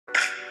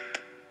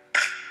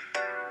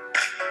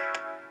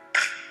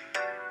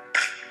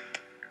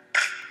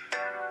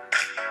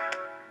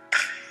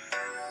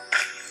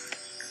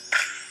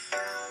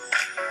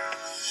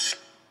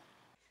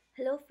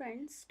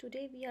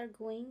Today we are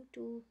going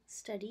to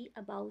study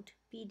about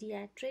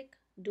pediatric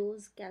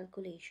dose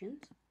calculations.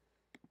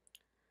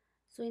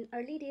 So in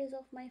early days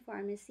of my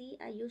pharmacy,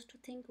 I used to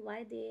think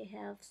why they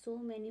have so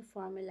many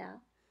formula,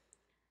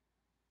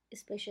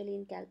 especially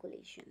in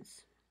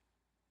calculations.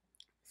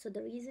 So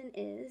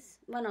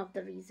one of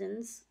the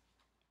reasons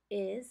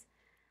is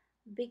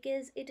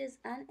because it is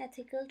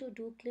unethical to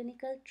do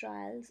clinical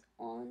trials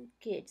on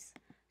kids.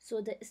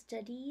 So the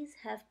studies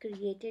have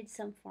created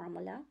some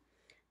formula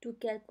to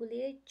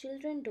calculate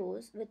children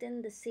dose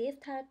within the safe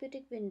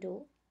therapeutic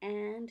window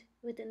and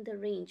within the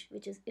range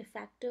which is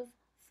effective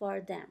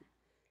for them.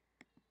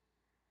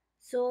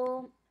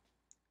 So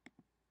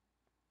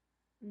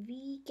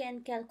we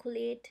can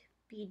calculate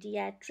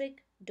pediatric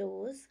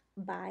dose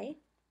by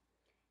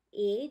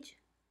age,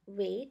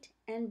 weight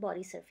and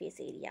body surface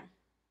area.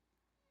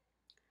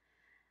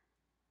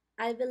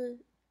 I will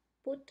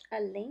put a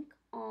link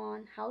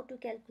on how to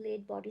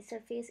calculate body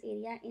surface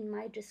area in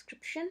my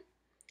description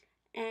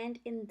and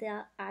in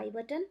the I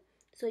button,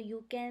 so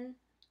you can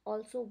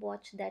also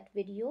watch that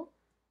video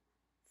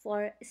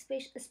for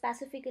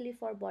specifically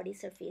for body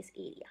surface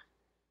area.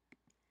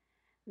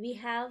 We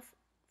have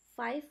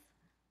 5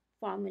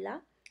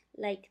 formula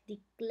like the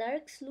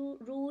Clerk's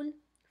rule,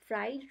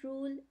 Fried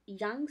rule,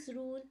 Young's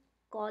rule,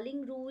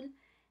 Calling rule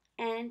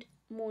and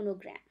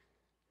monogram.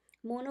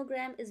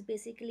 Monogram is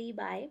basically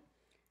by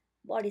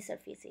body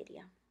surface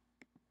area.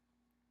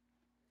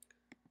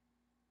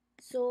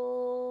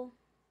 So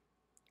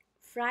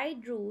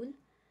Fried rule,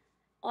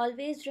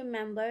 always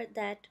remember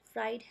that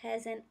Fried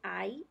has an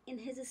I in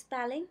his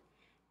spelling,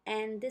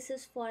 and this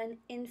is for an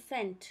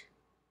infant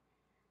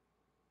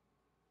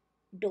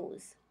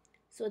dose.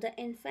 So the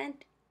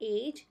infant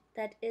age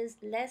that is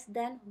less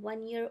than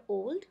 1 year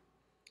old,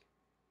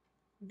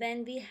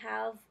 when we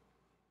have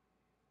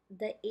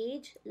the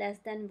age less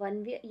than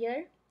 1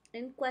 year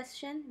in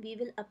question, we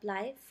will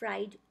apply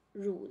Fried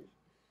rule.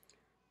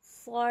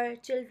 For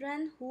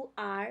children who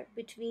are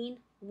between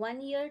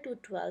 1 year to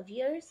 12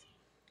 years,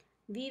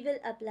 we will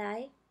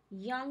apply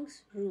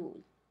Young's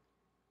rule.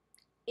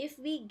 If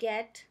we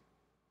get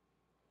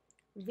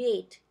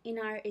weight in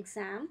our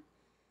exam,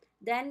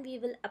 then we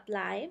will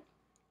apply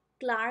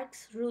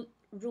Clark's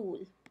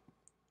rule.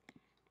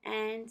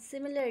 And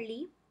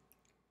similarly,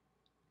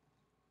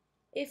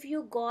 if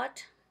you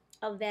got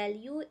a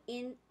value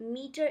in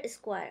meter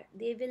square,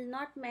 they will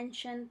not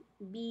mention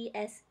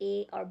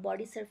BSA or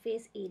body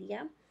surface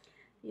area.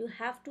 You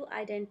have to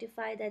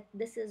identify that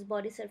this is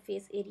body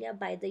surface area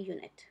by the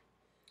unit.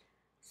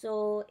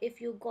 So if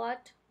you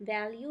got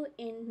value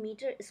in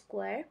meter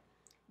square,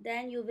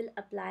 then you will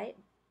apply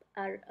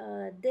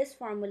this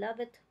formula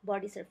with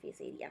body surface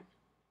area.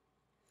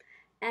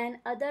 And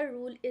other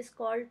rule is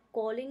called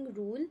Calling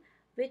rule,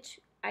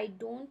 which I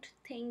don't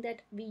think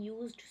that we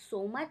used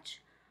so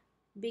much,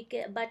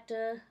 but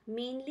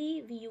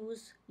mainly we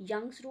use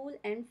Young's rule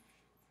and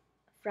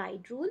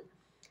Fried rule,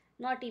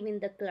 not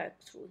even the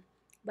Clerk's rule.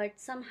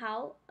 But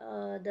somehow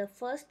the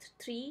first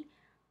 3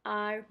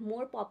 are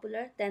more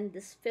popular than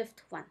this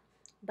 5th one.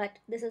 But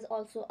this is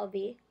also a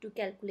way to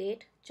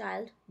calculate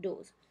child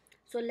dose.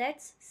 So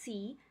let's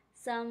see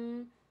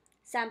some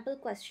sample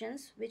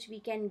questions which we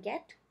can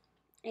get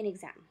in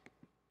exam.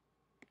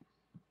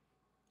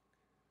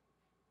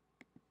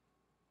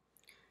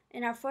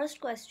 In our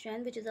first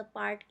question, which is a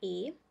part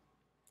A,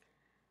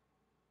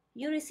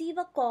 you receive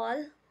a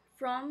call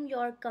from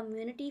your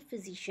community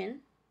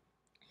physician.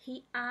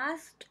 He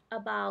asked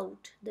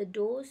about the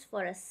dose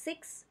for a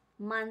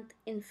 6-month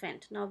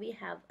infant. Now we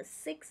have a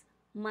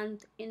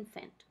 6-month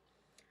infant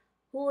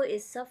who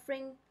is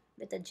suffering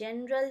with a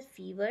general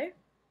fever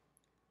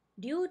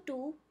due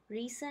to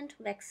recent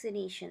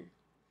vaccination.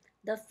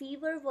 The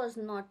fever was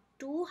not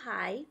too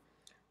high,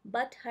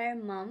 but her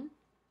mom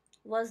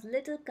was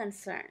little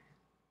concerned.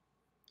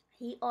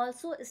 He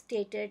also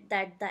stated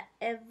that the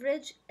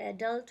average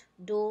adult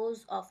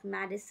dose of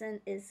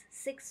medicine is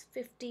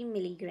 650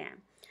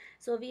 milligram.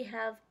 So we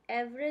have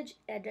average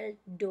adult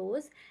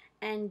dose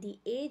and the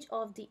age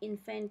of the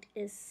infant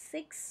is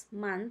 6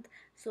 months.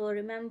 So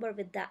remember,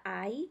 with the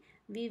I,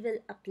 we will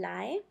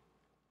apply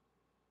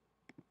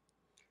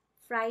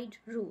Fried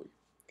rule.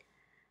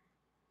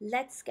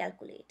 Let's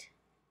calculate.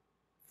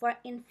 For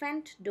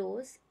infant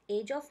dose,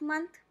 age of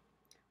month,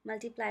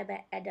 multiply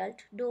by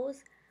adult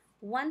dose.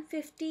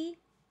 150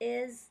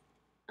 is,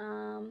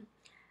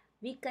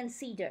 we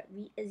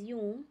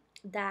assume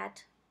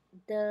that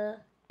the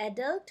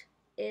adult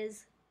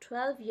is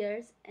 12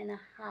 and a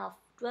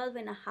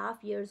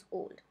half years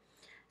old.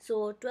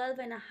 So 12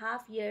 and a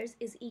half years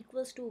is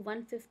equals to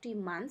 150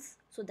 months.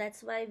 So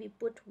that's why we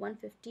put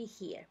 150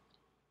 here.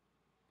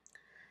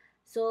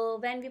 So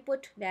when we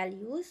put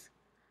values,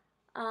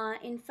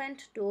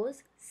 infant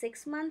dose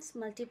 6 months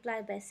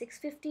multiplied by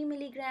 650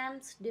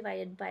 milligrams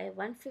divided by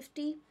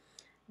 150,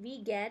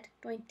 we get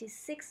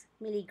 26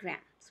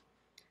 milligrams.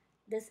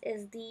 This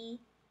is the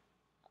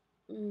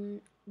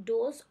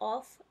dose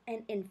of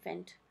an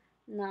infant.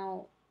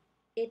 Now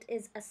it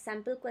is a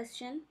sample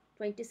question.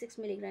 26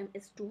 milligram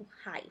is too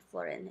high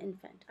for an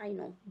infant, I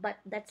know, but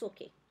that's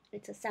okay.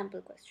 It's a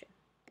sample question.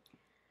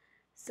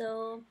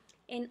 So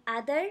in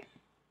other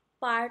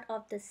part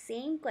of the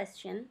same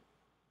question,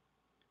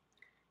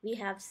 we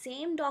have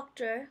same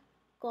doctor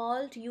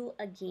called you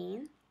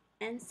again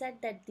and said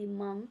that the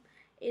mom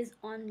is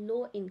on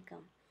low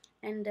income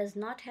and does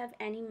not have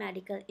any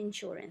medical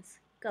insurance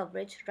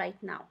coverage right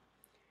now.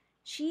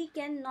 She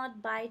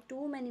cannot buy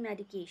too many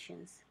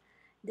medications.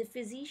 The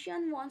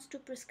physician wants to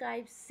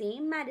prescribe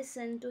same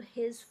medicine to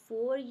his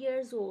 4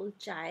 years old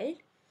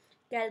child.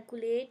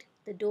 Calculate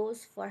the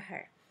dose for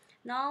her.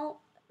 Now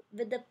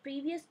with the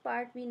previous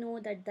part we know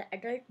that the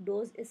adult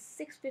dose is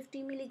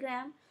 650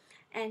 milligram,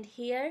 and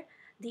here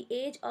the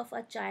age of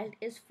a child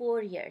is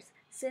 4 years.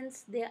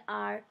 Since they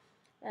are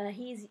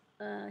he's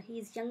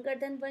younger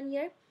than 1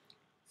 year,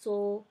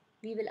 so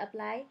we will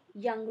apply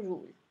young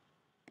rule.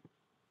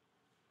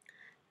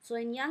 So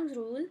in Young's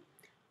rule,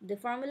 the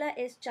formula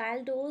is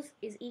child dose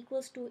is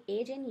equals to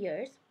age in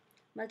years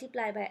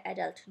multiplied by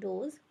adult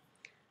dose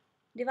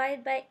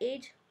divided by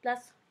age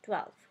plus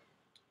 12.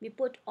 We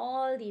put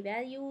all the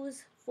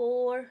values.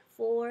 4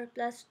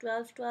 plus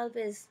 12, 12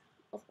 is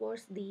of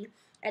course the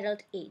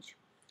adult age,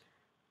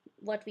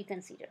 what we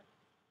consider.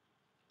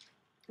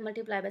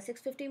 Multiply by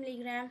 650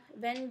 milligram.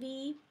 When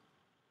we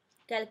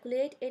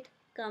calculate, it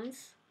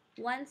comes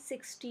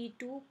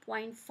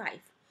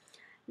 162.5.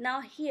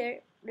 Now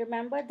here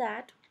remember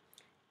that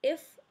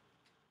if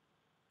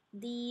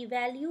the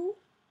value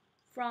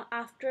from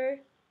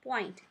after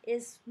point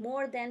is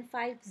more than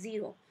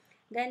 50,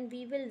 then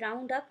we will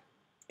round up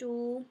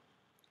to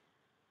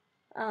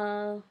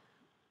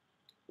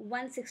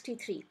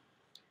 163.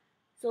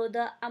 So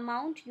the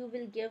amount you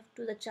will give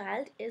to the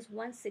child is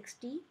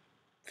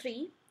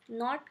 163,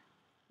 not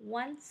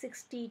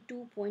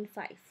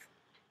 162.5.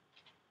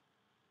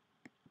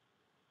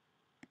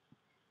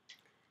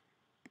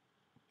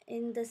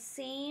 In the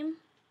same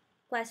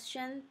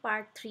question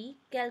part 3,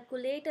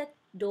 calculate a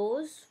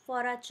dose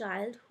for a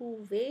child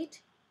whose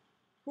weight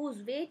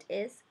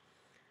is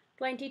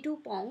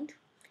 22 pound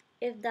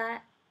if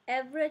the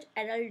average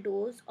adult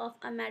dose of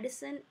a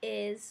medicine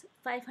is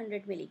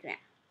 500 milligram.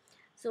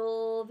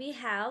 So we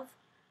have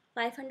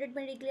 500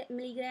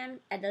 milligram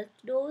adult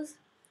dose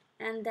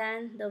and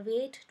then the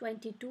weight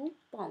 22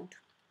 pound.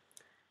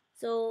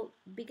 So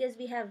because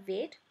we have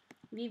weight,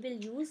 we will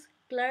use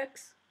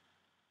Clerk's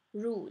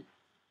rule.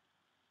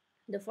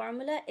 The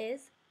formula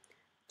is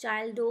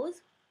child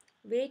dose,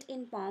 weight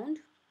in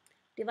pound,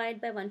 divided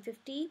by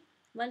 150.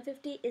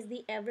 150 is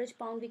the average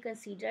pound we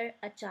consider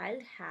a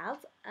child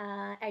have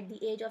at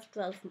the age of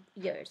 12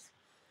 years.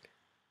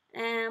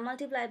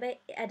 Multiply by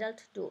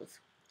adult dose.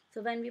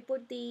 So when we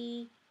put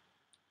the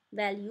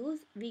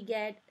values, we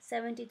get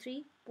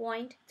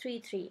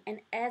 73.33,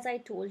 and as I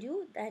told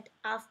you that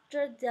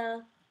after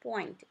the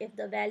point, if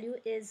the value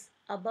is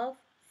above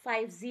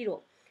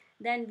 50,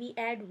 then we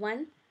add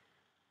 1.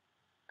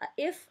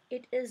 If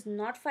it is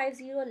not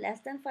 50,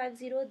 less than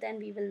 50, then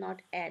we will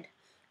not add.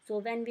 So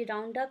when we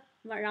round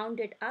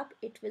it up,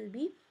 it will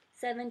be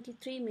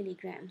 73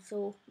 milligrams.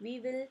 So we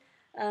will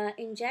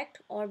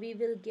inject, or we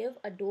will give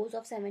a dose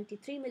of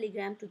 73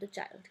 milligram to the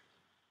child,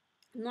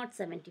 not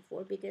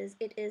 74, because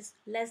it is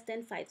less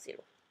than 50.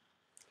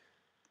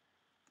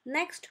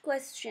 Next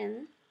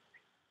question,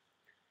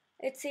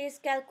 it says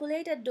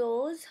calculate a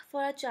dose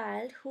for a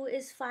child who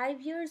is 5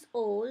 years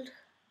old.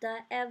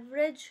 The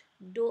average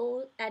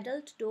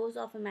adult dose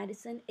of a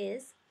medicine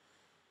is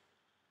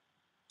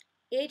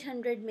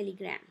 800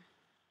 milligram.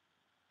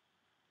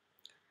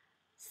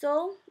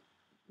 So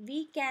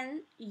we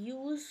can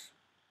use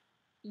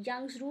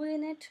Young's rule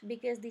in it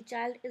because the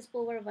child is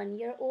over 1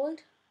 year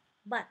old,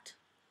 but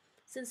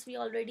since we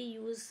already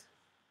use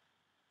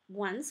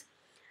once,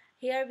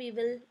 here we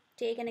will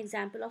take an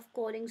example of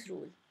Collins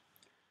rule.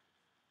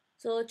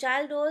 So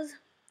child dose,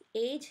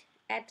 age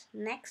at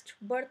next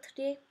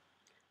birthday,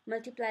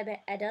 multiply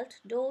by adult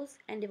dose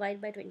and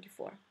divide by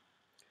 24.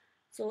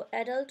 So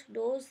adult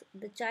dose,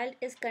 the child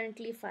is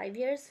currently 5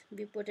 years,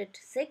 we put it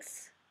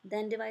 6,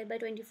 then divide by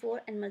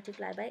 24 and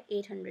multiply by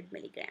 800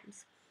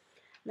 milligrams.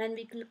 When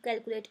we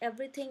calculate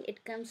everything,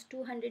 it comes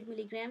 200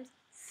 milligrams,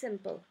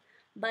 simple.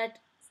 But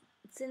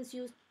since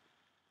you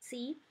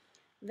see,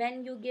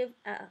 when you give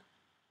a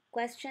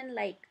question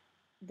like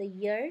the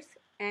years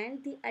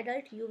and the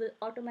adult, you will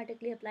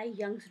automatically apply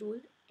Young's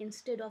rule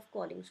instead of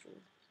Collins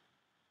rule.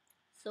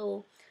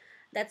 So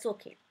that's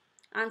okay.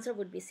 Answer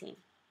would be same.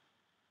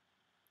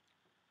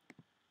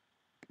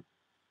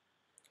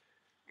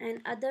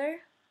 And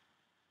other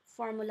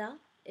formula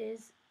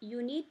is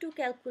you need to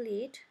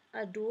calculate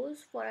a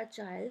dose for a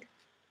child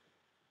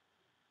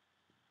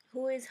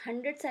who is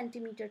 100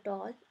 centimeter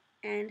tall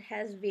and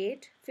has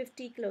weight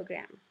 50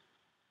 kilogram.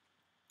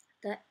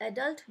 The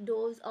adult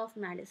dose of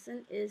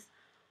medicine is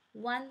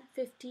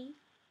 150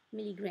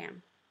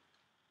 milligram.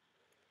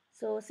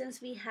 So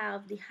since we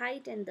have the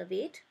height and the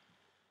weight,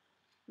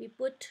 we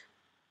put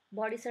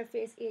body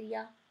surface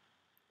area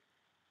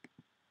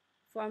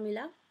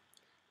formula,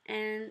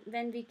 and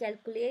when we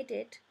calculate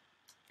it,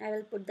 I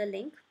will put the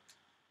link.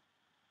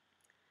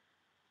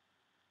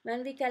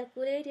 When we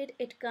calculate it,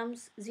 it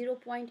comes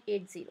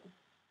 0.80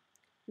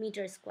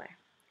 meter square.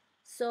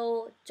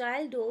 So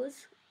child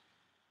dose,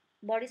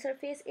 body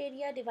surface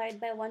area divided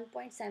by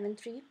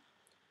 1.73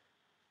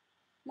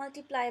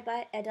 multiply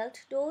by adult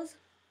dose,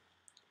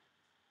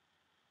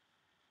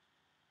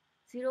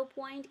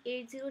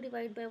 0.80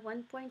 divided by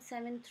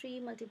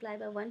 1.73 multiplied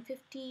by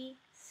 150.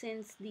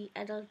 Since the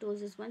adult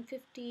dose is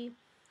 150,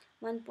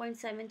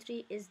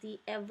 1.73 is the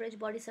average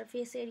body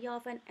surface area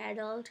of an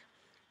adult.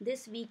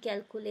 This we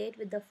calculate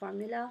with the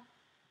formula,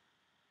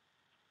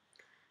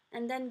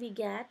 and then we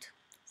get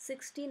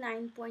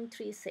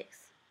 69.36.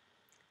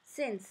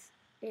 Since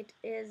it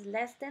is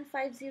less than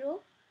 50,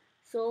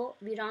 so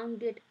we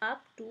round it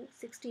up to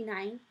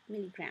 69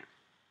 milligram.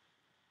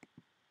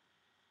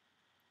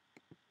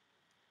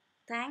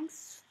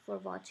 Thanks for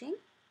watching.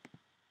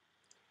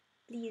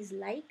 Please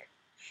like,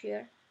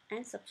 share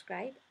and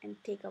subscribe, and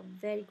take a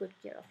very good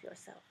care of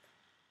yourself.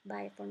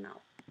 Bye for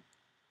now.